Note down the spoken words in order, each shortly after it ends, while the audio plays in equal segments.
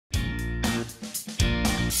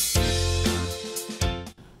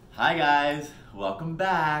Hi guys, welcome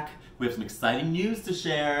back. We have some exciting news to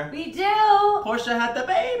share. We do! Porsha had the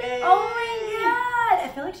baby! Oh my god!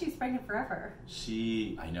 I feel like she's pregnant forever.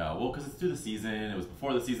 I know. Well, because it's through the season. It was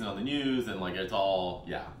before the season on the news, and like it's all,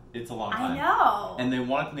 yeah, it's a long time. I know. And they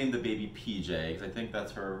wanted to name the baby PJ because I think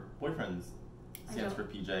that's her boyfriend's stands for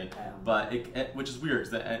PJ. But which is weird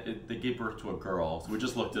because they gave birth to a girl, so we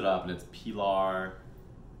just looked it up, and it's Pilar.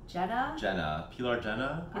 Pilar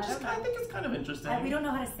Jenna, which I think is kind of interesting. We don't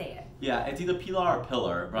know how to say it. Yeah, it's either Pilar or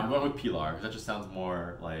Pillar, but I'm going with Pilar because that just sounds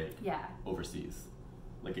more like overseas,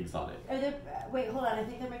 like exotic. Wait, hold on. I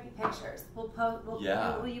think there might be pictures. We'll post.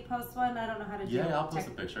 Will you post one? I don't know how to do. Yeah, I'll post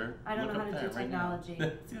a picture. I don't know how to do technology.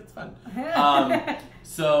 See, that's fun.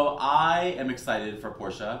 So I am excited for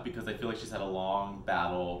Porsha because I feel like she's had a long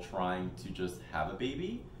battle trying to just have a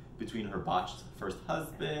baby between her botched first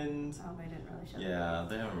husband. Oh, they didn't really show that.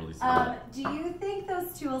 They haven't really seen it. Do you think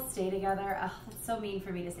those two will stay together? Oh, it's so mean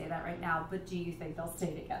for me to say that right now, but do you think they'll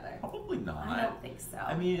stay together? Probably not. I don't think so.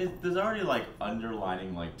 I mean, there's already like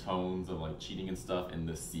underlining like tones of like cheating and stuff in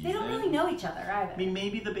this season. They don't really know each other either. I mean,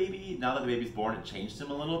 maybe the baby, now that the baby's born, it changed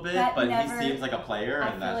him a little bit, but he seems like a player,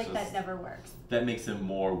 and I feel like that never works. That makes him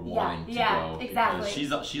more wanting to go. Yeah, exactly.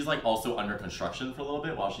 She's like also under construction for a little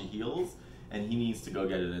bit while she heals. And he needs to go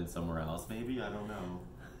get it in somewhere else, maybe? I don't know.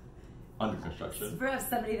 Under construction. For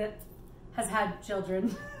somebody that has had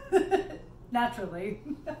children naturally.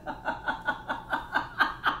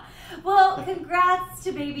 Well, congrats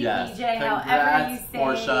to baby PJ, however you say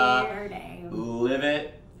Porsha. her name. Live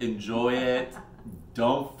it, enjoy it,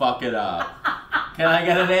 don't fuck it up. Can I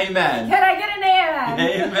get an amen? Can I get an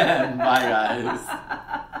amen? Amen. Bye,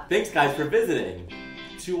 guys. Thanks, guys, for visiting.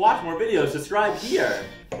 To watch more videos, subscribe here.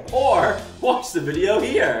 Or watch the video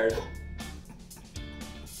here.